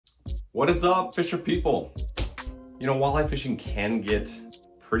What is up, fisher people? You know, walleye fishing can get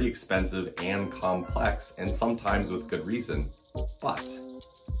pretty expensive and complex, and sometimes with good reason. But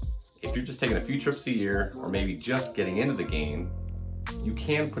if you're just taking a few trips a year, or maybe just getting into the game, you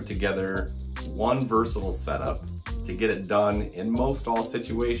can put together one versatile setup to get it done in most all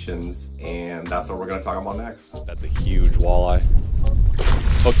situations, and that's what we're gonna talk about next. That's a huge walleye.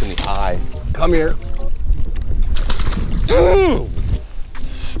 Hooked in the eye. Come here.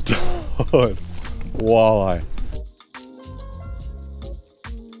 Stud walleye.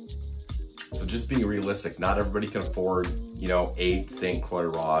 So just being realistic, not everybody can afford, you know, 8 St. Croix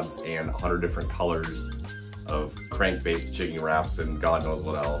rods and 100 different colors of crankbaits, jigging wraps, and God knows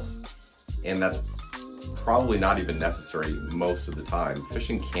what else. And that's probably not even necessary most of the time.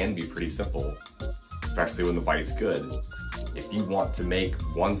 Fishing can be pretty simple, especially when the bite's good. If you want to make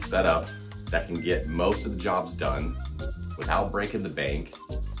one setup that can get most of the jobs done without breaking the bank,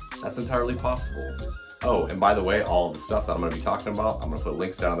 that's entirely possible. Oh, and by the way, all of the stuff that I'm gonna be talking about, I'm gonna put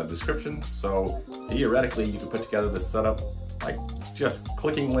links down in the description. So theoretically, you can put together this setup like just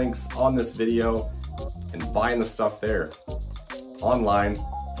clicking links on this video and buying the stuff there. Online,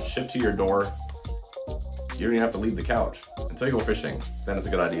 shipped to your door. You don't even have to leave the couch. Until you go fishing, then it's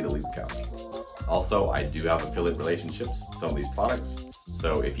a good idea to leave the couch. Also, I do have affiliate relationships with some of these products.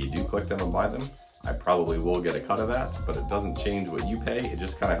 So if you do click them and buy them, I probably will get a cut of that, but it doesn't change what you pay. It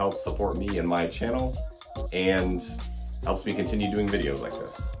just kind of helps support me and my channel and helps me continue doing videos like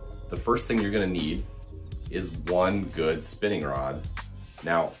this. The first thing you're gonna need is one good spinning rod.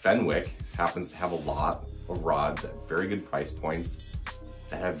 Now, Fenwick happens to have a lot of rods at very good price points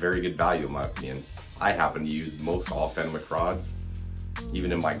that have very good value in my opinion. I happen to use most all Fenwick rods,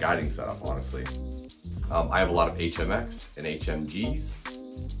 even in my guiding setup, honestly. I have a lot of HMX and HMGs.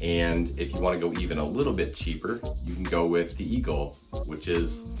 And if you want to go even a little bit cheaper, you can go with the Eagle, which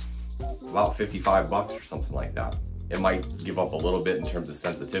is about 55 bucks or something like that. It might give up a little bit in terms of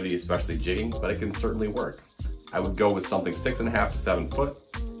sensitivity, especially jigging, but it can certainly work. I would go with something 6.5 to 7 foot.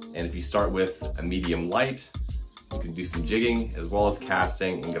 And if you start with a medium light, you can do some jigging as well as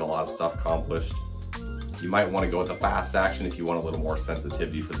casting and get a lot of stuff accomplished. You might want to go with a fast action if you want a little more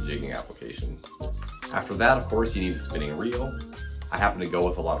sensitivity for the jigging application. After that, of course, you need a spinning reel. I happen to go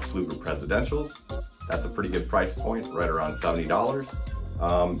with a lot of Fluker Presidentials. That's a pretty good price point, right around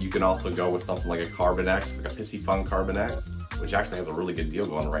 $70. You can also go with something like a Carbon X, like a Pissy Fun Carbon X, which actually has a really good deal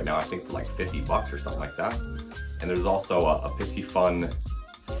going right now, I think for like 50 bucks or something like that. And there's also a Pissy Fun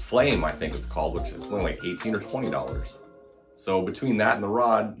Flame, I think it's called, which is only like $18 or $20. So between that and the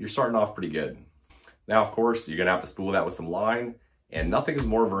rod, you're starting off pretty good. Now, of course, you're gonna have to spool that with some line, and nothing is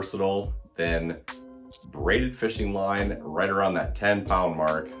more versatile than braided fishing line right around that 10-pound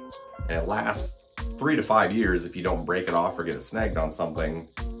mark, and it lasts 3 to 5 years if you don't break it off or get it snagged on something.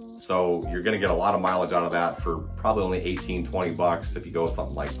 So you're gonna get a lot of mileage out of that for probably only 18, 20 bucks if you go with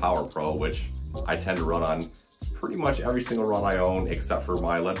something like Power Pro, which I tend to run on pretty much every single rod I own except for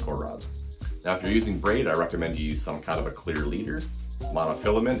my lead core rod. Now, if you're using braid, I recommend you use some kind of a clear leader,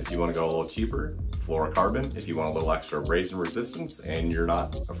 monofilament if you want to go a little cheaper, fluorocarbon if you want a little extra abrasion resistance and you're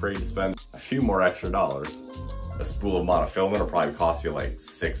not afraid to spend a few more extra dollars. A spool of monofilament will probably cost you like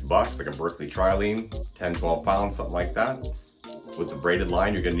 6 bucks, like a Berkeley Trilene, 10, 12 pounds, something like that. With the braided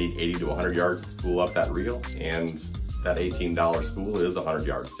line, you're gonna need 80 to 100 yards to spool up that reel, and that $18 spool is 100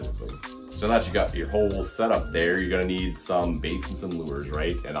 yards typically. So now that you got your whole setup there, you're gonna need some baits and some lures,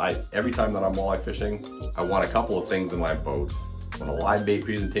 right? And every time that I'm walleye fishing, I want a couple of things in my boat. I want a live bait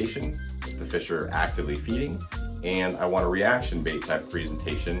presentation if the fish are actively feeding, and I want a reaction bait type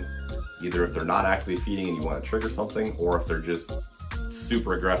presentation, either if they're not actively feeding and you want to trigger something, or if they're just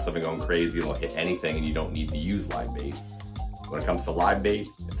super aggressive and going crazy and will hit anything and you don't need to use live bait. When it comes to live bait,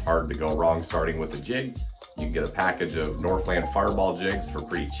 it's hard to go wrong starting with a jig. You can get a package of Northland Fireball jigs for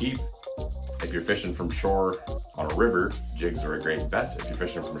pretty cheap. If you're fishing from shore on a river, jigs are a great bet. If you're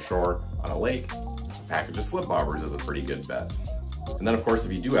fishing from shore on a lake, a package of slip bobbers is a pretty good bet. And then of course,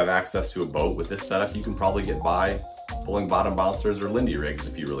 if you do have access to a boat with this setup, you can probably get by pulling bottom bouncers or Lindy rigs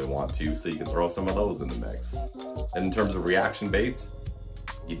if you really want to, so you can throw some of those in the mix. And in terms of reaction baits,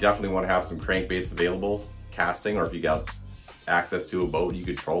 you definitely want to have some crankbaits available, casting, or if you got access to a boat, you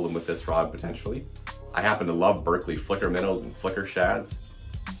could troll them with this rod potentially. I happen to love Berkeley flicker minnows and flicker shads.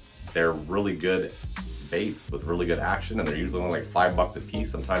 They're really good baits with really good action, and they're usually only like 5 bucks a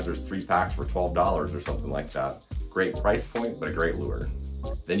piece. Sometimes there's 3 packs for $12 or something like that. Great price point, but a great lure.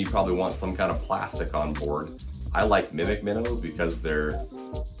 Then you probably want some kind of plastic on board. I like mimic minnows because they're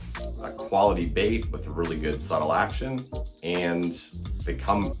a quality bait with a really good subtle action, and they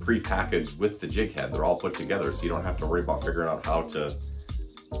come pre-packaged with the jig head. They're all put together, so you don't have to worry about figuring out how to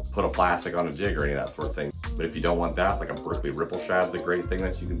put a plastic on a jig or any of that sort of thing. But if you don't want that, like a Berkeley ripple shad's a great thing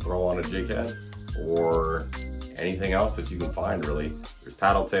that you can throw on a jig head, or anything else that you can find really. There's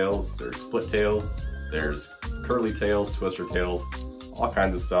paddle tails, there's split tails, there's curly tails, twister tails, all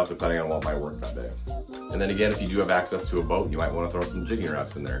kinds of stuff depending on what might work that day. And then again, if you do have access to a boat, you might want to throw some jigging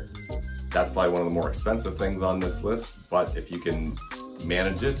wraps in there. That's probably one of the more expensive things on this list, but if you can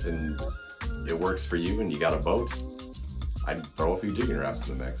manage it and it works for you and you got a boat, I'd throw a few jigging wraps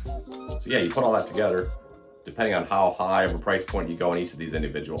in the mix. So yeah, you put all that together. Depending on how high of a price point you go on each of these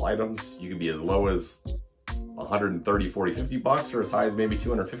individual items, you can be as low as 130, 40, 50 bucks or as high as maybe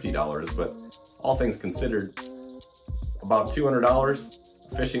 $250. But all things considered, about $200,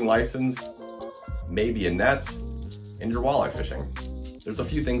 fishing license, maybe a net, and you're walleye fishing. There's a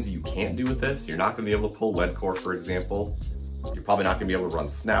few things you can't do with this. You're not gonna be able to pull lead core, for example. You're probably not gonna be able to run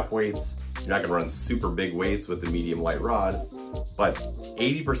snap weights. You're not gonna run super big weights with the medium light rod. But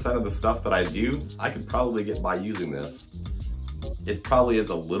 80% of the stuff that I do, I could probably get by using this. It probably is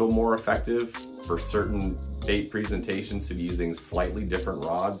a little more effective for certain bait presentations to be using slightly different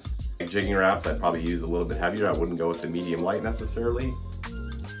rods. Like jigging wraps, I'd probably use a little bit heavier. I wouldn't go with the medium light necessarily.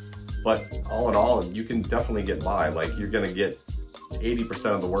 But all in all, you can definitely get by. Like, you're gonna get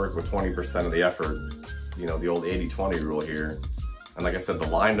 80% of the work with 20% of the effort. You know, the old 80-20 rule here. And like I said, the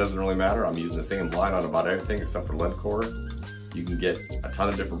line doesn't really matter. I'm using the same line on about everything except for lead core. You can get a ton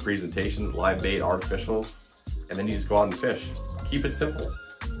of different presentations, live bait, artificials, and then you just go out and fish. Keep it simple,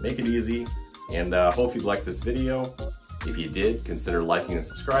 make it easy, and hope you liked this video. If you did, consider liking and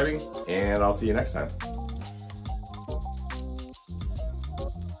subscribing, and I'll see you next time.